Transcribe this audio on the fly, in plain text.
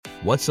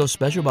What's so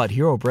special about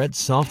Hero Bread's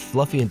soft,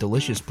 fluffy, and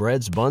delicious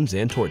breads, buns,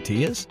 and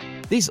tortillas?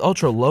 These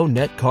ultra-low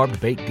net-carb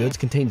baked goods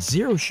contain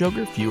zero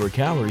sugar, fewer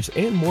calories,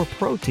 and more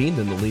protein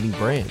than the leading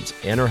brands,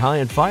 and are high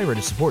in fiber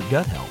to support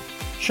gut health.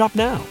 Shop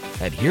now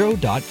at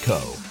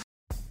Hero.co.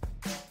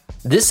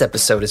 This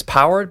episode is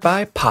powered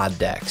by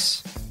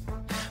Poddex.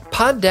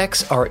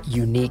 Poddex are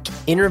unique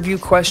interview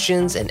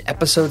questions and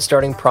episode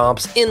starting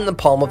prompts in the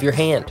palm of your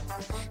hand.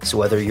 So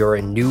whether you're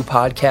a new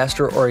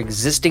podcaster or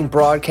existing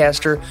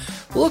broadcaster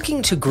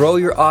looking to grow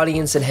your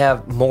audience and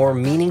have more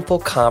meaningful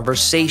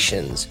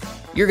conversations,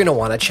 you're going to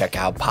want to check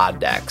out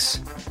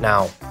Poddex.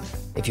 Now,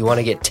 if you want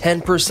to get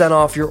 10%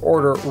 off your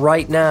order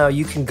right now,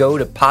 you can go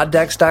to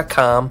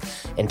poddex.com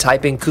and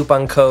type in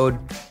coupon code.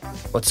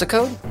 What's the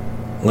code?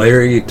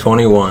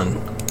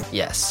 Larry21.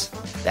 Yes,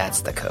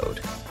 that's the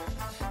code.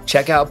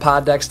 Check out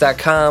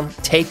poddex.com.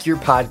 Take your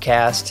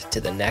podcast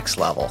to the next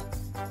level.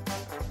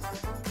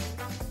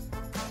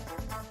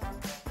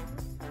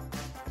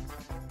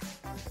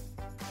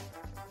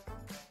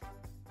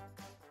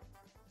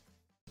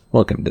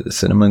 Welcome to the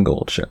Cinema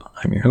Gold Show.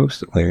 I'm your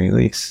host, Larry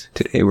Leese.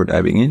 Today we're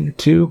diving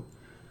into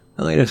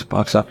the latest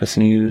box office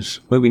news,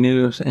 movie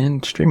news,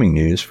 and streaming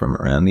news from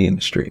around the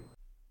industry.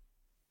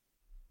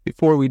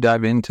 Before we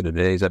dive into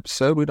today's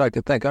episode, we'd like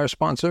to thank our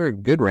sponsor,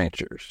 Good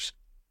Ranchers.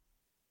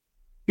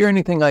 If you're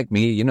anything like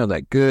me, you know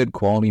that good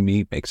quality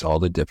meat makes all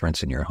the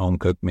difference in your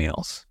home-cooked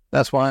meals.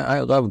 That's why I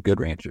love Good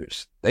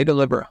Ranchers. They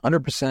deliver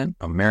 100%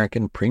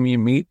 American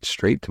premium meat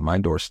straight to my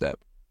doorstep.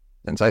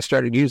 Since I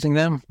started using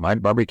them, my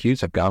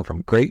barbecues have gone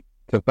from great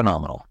to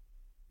phenomenal.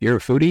 If you're a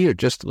foodie or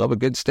just love a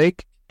good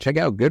steak, check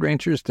out Good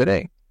Ranchers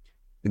today.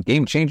 The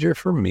game changer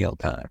for meal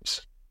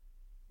times.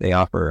 They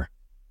offer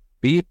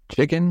beef,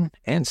 chicken,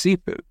 and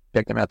seafood.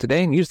 Check them out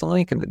today and use the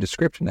link in the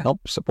description to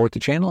help support the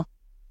channel.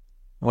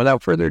 And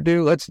without further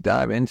ado, let's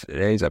dive into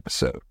today's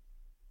episode.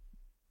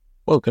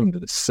 Welcome to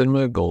the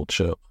Cinema Gold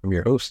Show. I'm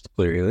your host,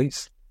 Larry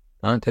Leese.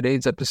 On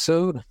today's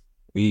episode,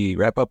 we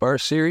wrap up our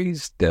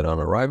series, Dead on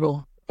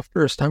Arrival, a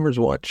first-timer's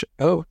watch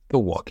of The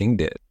Walking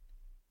Dead.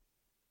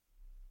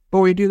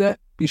 Before we do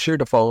that, be sure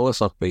to follow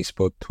us on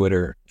Facebook,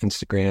 Twitter,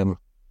 Instagram,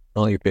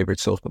 all your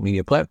favorite social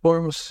media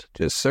platforms.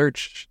 Just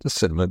search The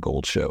Cinema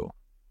Gold Show.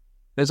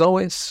 As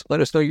always, let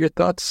us know your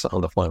thoughts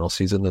on the final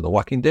season of The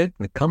Walking Dead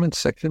in the comments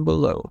section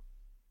below.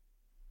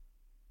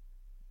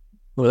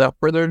 Without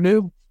further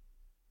ado,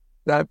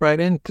 dive right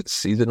into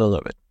Season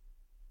 11.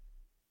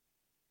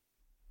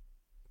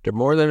 After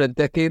more than a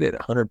decade at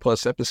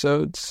 100-plus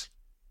episodes,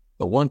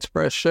 the once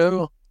fresh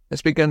show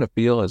has begun to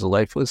feel as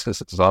lifeless as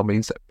the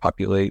zombies that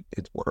populate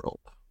its world.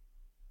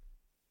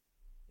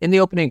 In the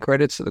opening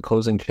credits of the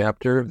closing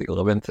chapter of the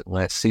 11th and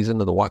last season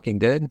of The Walking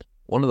Dead,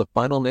 one of the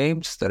final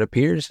names that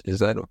appears is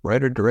that of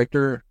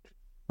writer-director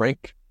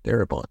Frank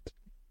Darabont.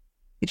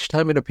 Each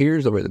time it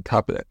appears over the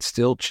top of that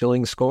still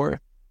chilling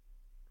score,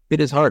 it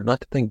is hard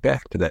not to think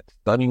back to that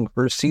stunning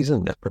first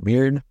season that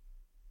premiered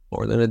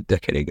more than a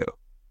decade ago.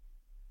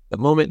 The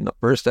moment in the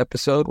first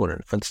episode when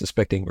an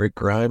unsuspecting Rick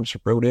Grimes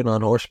rode in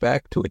on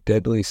horseback to a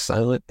deadly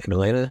silent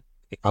Atlanta,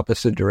 the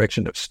opposite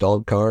direction of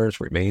stalled cars,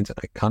 remains an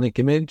iconic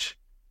image,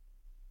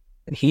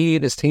 and he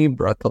and his team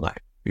brought to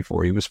life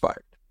before he was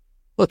fired.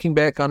 Looking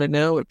back on it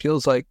now, it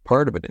feels like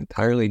part of an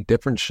entirely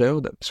different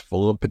show that was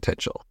full of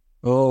potential.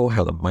 Oh,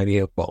 how the mighty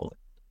have fallen.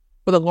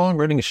 With a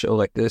long-running show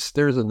like this,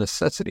 there is a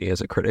necessity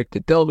as a critic to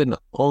delve into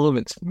all of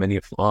its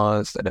many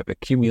flaws that have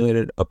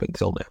accumulated up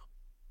until now.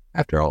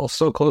 After all,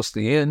 so close to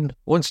the end,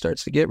 one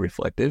starts to get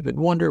reflective and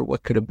wonder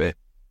what could have been.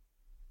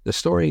 The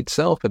story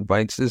itself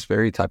invites this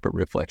very type of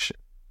reflection.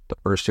 The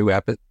first two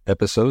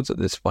episodes of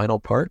this final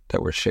part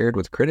that were shared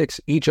with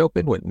critics each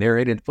open with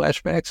narrated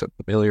flashbacks of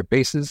familiar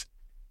faces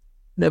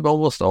and have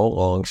almost all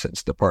long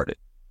since departed.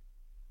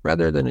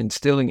 Rather than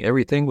instilling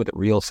everything with a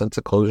real sense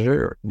of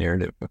closure or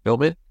narrative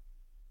fulfillment,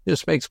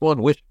 this makes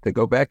one wish to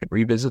go back and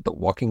revisit The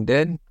Walking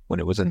Dead when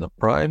it was in the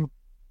prime,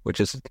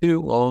 which is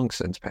too long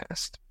since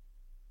past.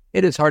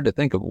 It is hard to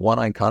think of one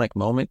iconic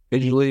moment,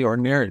 visually or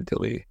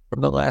narratively,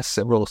 from the last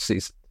several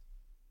seasons.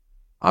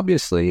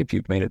 Obviously, if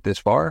you've made it this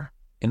far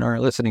and are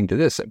listening to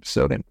this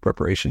episode in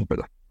preparation for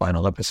the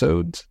final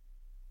episodes,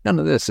 none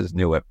of this is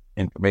new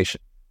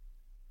information.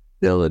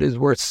 Still, it is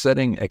worth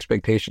setting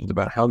expectations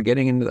about how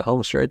getting into the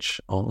home stretch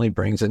only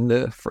brings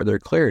into further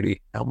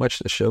clarity how much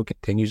the show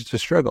continues to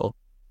struggle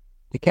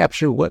to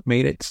capture what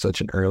made it such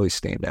an early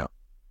standout.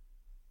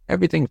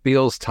 Everything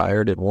feels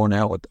tired and worn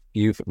out with a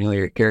few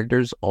familiar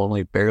characters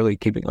only barely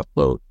keeping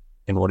afloat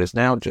in what is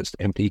now just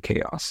empty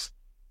chaos.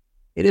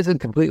 It isn't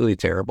completely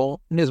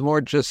terrible, and is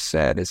more just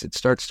sad as it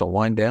starts to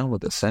wind down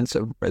with a sense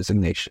of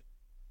resignation.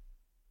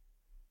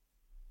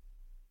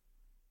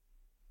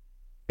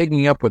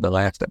 Picking up where the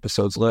last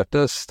episodes left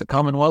us, the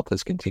Commonwealth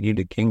has continued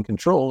to gain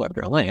control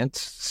after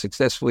Lance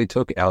successfully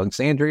took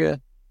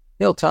Alexandria,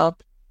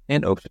 Hilltop,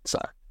 and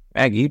Oceanside.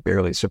 Maggie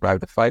barely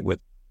survived the fight with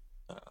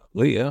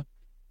Leah,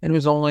 and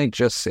was only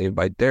just saved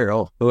by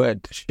Daryl, who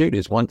had to shoot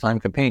his one-time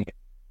companion.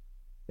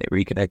 They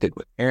reconnected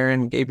with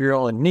Aaron,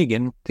 Gabriel, and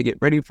Negan to get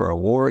ready for a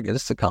war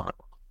against the Commonwealth.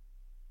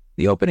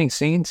 The opening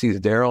scene sees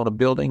Daryl in a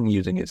building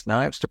using his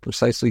knives to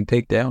precisely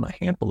take down a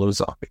handful of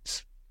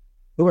zombies,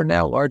 who are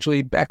now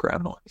largely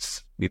background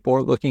noise,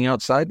 before looking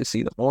outside to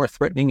see the more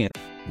threatening enemy.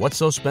 What's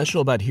so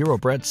special about Hero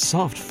Bread's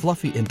soft,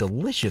 fluffy, and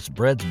delicious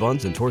breads,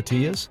 buns, and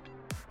tortillas?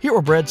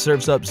 Hero Bread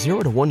serves up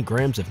 0 to 1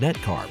 grams of net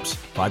carbs,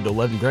 5 to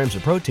 11 grams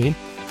of protein,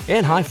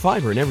 and high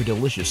fiber in every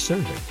delicious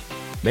serving.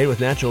 Made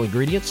with natural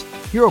ingredients,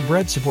 Hero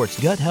Bread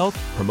supports gut health,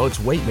 promotes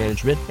weight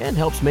management, and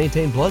helps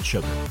maintain blood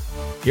sugar.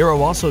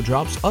 Hero also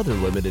drops other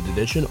limited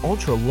edition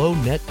ultra-low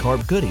net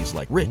carb goodies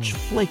like rich,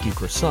 flaky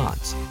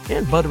croissants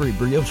and buttery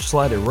brioche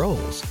slider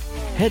rolls.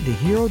 Head to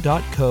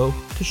hero.co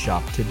to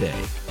shop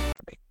today.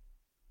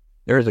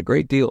 There is a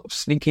great deal of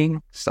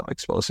sneaking, some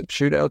explosive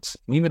shootouts,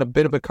 and even a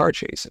bit of a car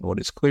chase in what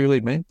is clearly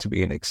meant to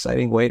be an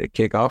exciting way to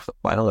kick off the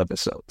final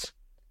episodes.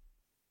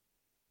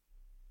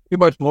 Too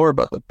much more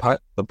about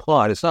the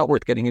plot is not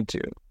worth getting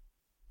into.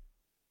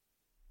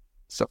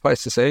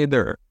 Suffice to say,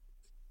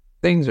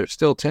 things are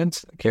still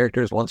tense. The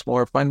characters once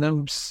more find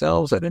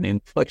themselves at an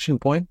inflection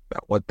point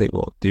about what they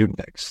will do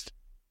next.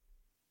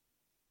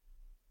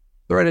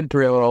 Threaded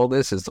throughout all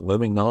this is the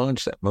living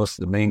knowledge that most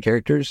of the main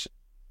characters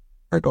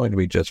are going to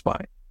be just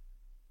fine.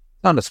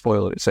 Not a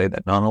spoiler to say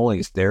that not only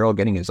is Daryl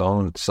getting his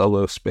own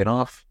solo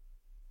spin-off,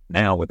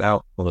 now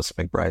without Melissa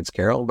McBride's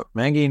Carol, but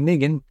Maggie and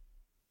Negan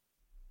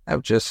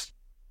have just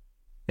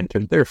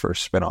entered their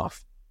first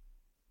spin-off.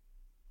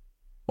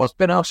 While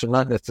spin-offs are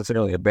not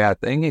necessarily a bad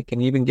thing, it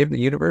can even give the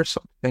universe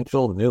some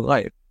potential new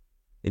life.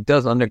 It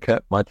does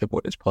undercut much of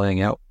what is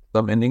playing out.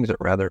 Some endings are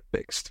rather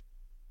fixed.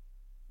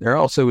 There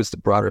also is the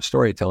broader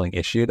storytelling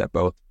issue that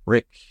both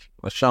Rick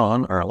and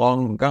Sean are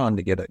long gone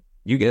to get a,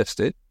 you guessed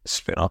it,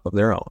 spin-off of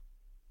their own.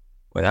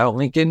 Without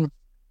Lincoln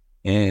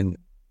and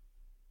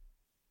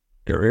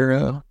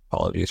Guerrero,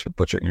 apologies for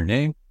butchering your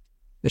name,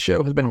 the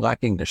show has been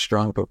lacking their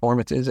strong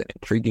performances and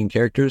intriguing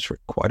characters for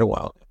quite a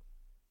while now.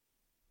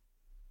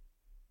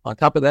 On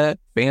top of that,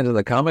 fans of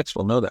the comics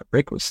will know that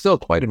Rick was still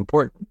quite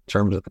important in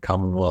terms of the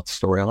Commonwealth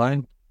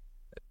storyline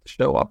that the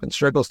show often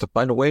struggles to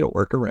find a way to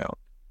work around.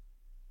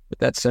 With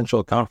that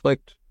central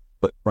conflict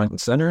put front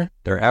and center,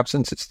 their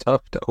absence is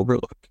tough to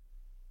overlook,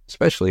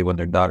 especially when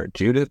their daughter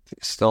Judith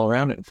is still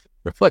around and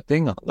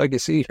reflecting on the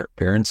legacy her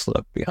parents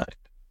left behind.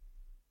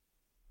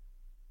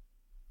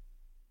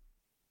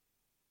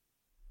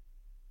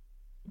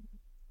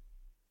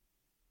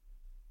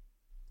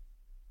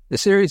 The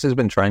series has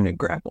been trying to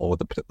grapple with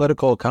the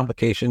political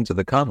complications of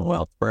the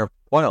Commonwealth for a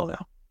while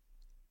now.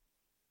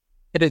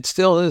 Yet it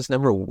still is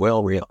never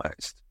well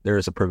realized. There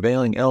is a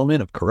prevailing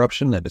element of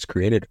corruption that has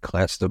created a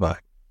class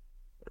divide.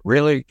 It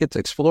rarely gets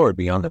explored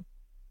beyond the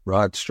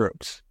broad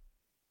strokes.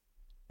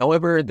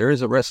 However, there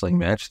is a wrestling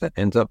match that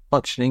ends up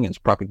functioning as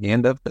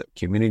propaganda for the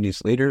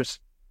community's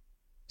leaders.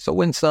 So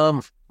win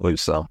some,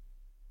 lose some.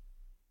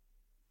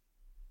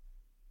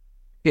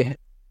 Yeah.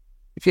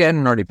 If you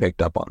hadn't already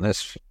picked up on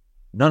this,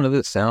 none of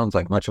this sounds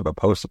like much of a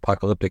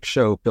post-apocalyptic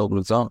show filled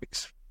with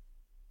zombies.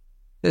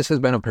 This has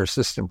been a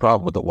persistent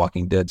problem with The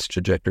Walking Dead's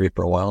trajectory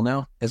for a while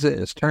now, as it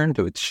has turned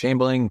to its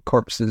shambling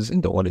corpses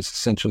into what is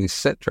essentially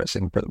set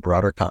dressing for the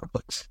broader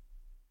conflicts.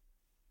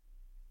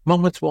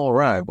 Moments will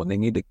arrive when they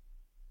need to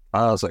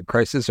cause a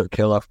crisis or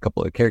kill off a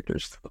couple of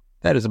characters.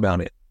 That is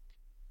about it.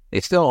 They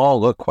still all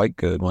look quite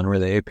good whenever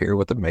they appear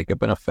with the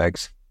makeup and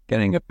effects,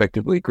 getting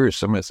effectively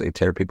gruesome as they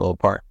tear people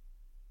apart.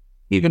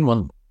 Even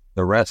when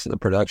the rest of the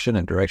production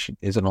and direction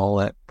isn't all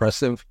that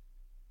impressive,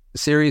 the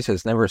series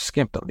has never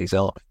skimped on these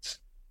elements.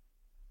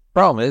 The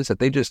problem is that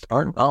they just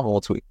aren't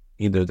novel to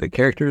either the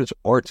characters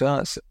or to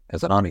us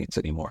as an audience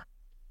anymore.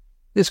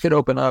 This could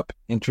open up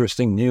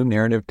interesting new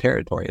narrative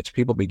territory as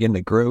people begin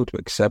to grow to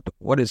accept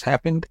what has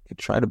happened and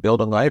try to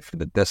build a life in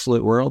the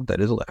desolate world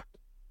that is left.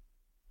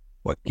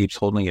 What keeps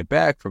holding it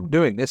back from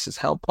doing this is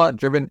how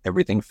plot-driven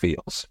everything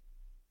feels.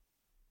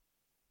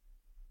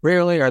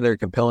 Rarely are there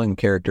compelling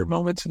character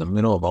moments in the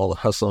middle of all the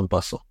hustle and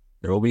bustle.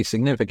 There will be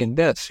significant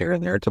deaths here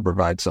and there to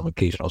provide some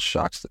occasional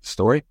shocks to the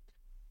story,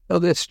 though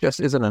this just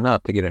isn't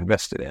enough to get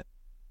invested in.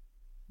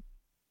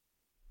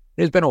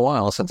 It has been a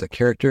while since a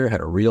character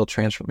had a real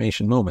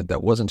transformation moment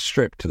that wasn't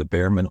stripped to the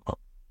bare minimum.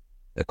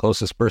 The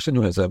closest person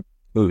who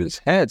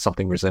has had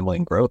something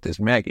resembling growth is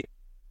Maggie.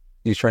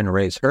 She's trying to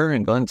raise her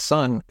and Glenn's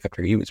son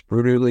after he was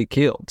brutally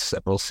killed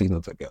several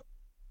seasons ago.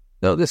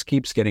 Though this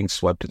keeps getting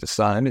swept to the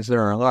side as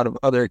there are a lot of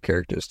other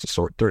characters to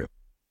sort through.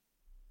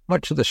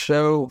 Much of the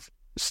show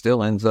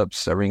still ends up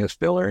serving as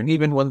filler, and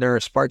even when there are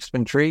sparks of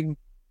intrigue,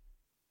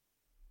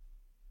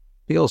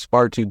 feels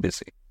far too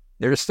busy.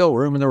 There is still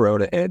room in the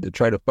road ahead to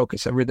try to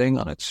focus everything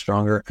on its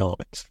stronger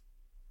elements.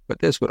 But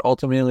this would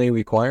ultimately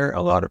require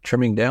a lot of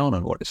trimming down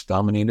on what has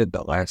dominated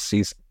the last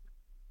season.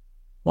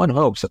 One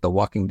hopes that The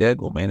Walking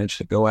Dead will manage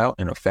to go out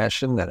in a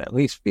fashion that at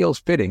least feels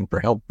fitting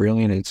for how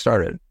brilliant it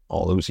started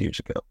all those years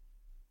ago.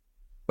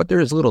 But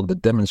there is little to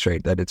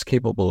demonstrate that it's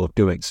capable of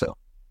doing so.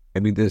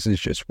 Maybe this is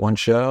just one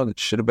show that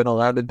should have been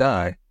allowed to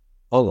die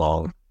a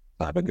long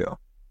time ago.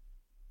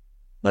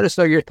 Let us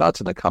know your thoughts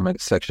in the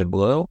comments section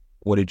below.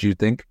 What did you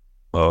think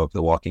of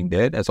The Walking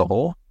Dead as a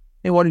whole?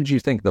 And what did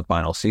you think of the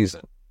final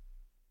season?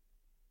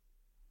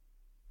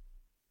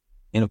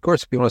 And of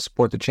course, if you want to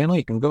support the channel,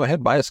 you can go ahead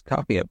and buy us a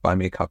coffee at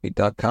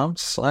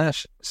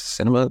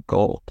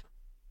buymeacoffee.com/cinemagold.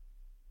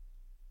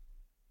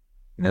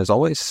 And as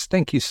always,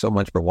 thank you so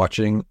much for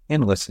watching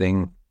and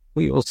listening.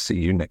 We will see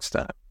you next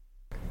time.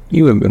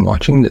 You have been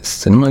watching the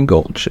Cinema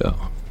Gold Show.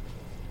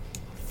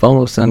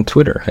 Follow us on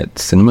Twitter at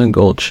Cinema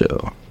Gold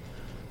Show.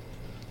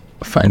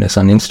 Find us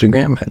on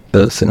Instagram at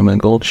The Cinema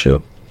Gold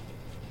Show.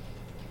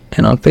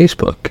 And on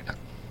Facebook,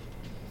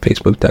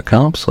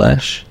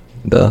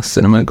 facebook.com/The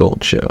Cinema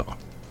Gold Show.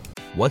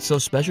 What's so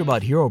special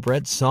about Hero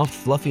Bread's soft,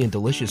 fluffy, and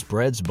delicious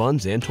breads,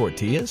 buns, and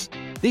tortillas?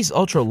 These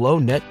ultra-low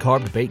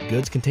net-carb baked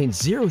goods contain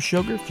zero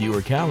sugar,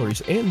 fewer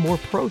calories, and more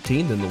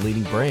protein than the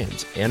leading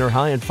brands, and are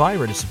high in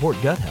fiber to support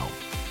gut health.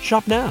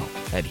 Shop now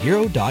at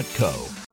Hero.co.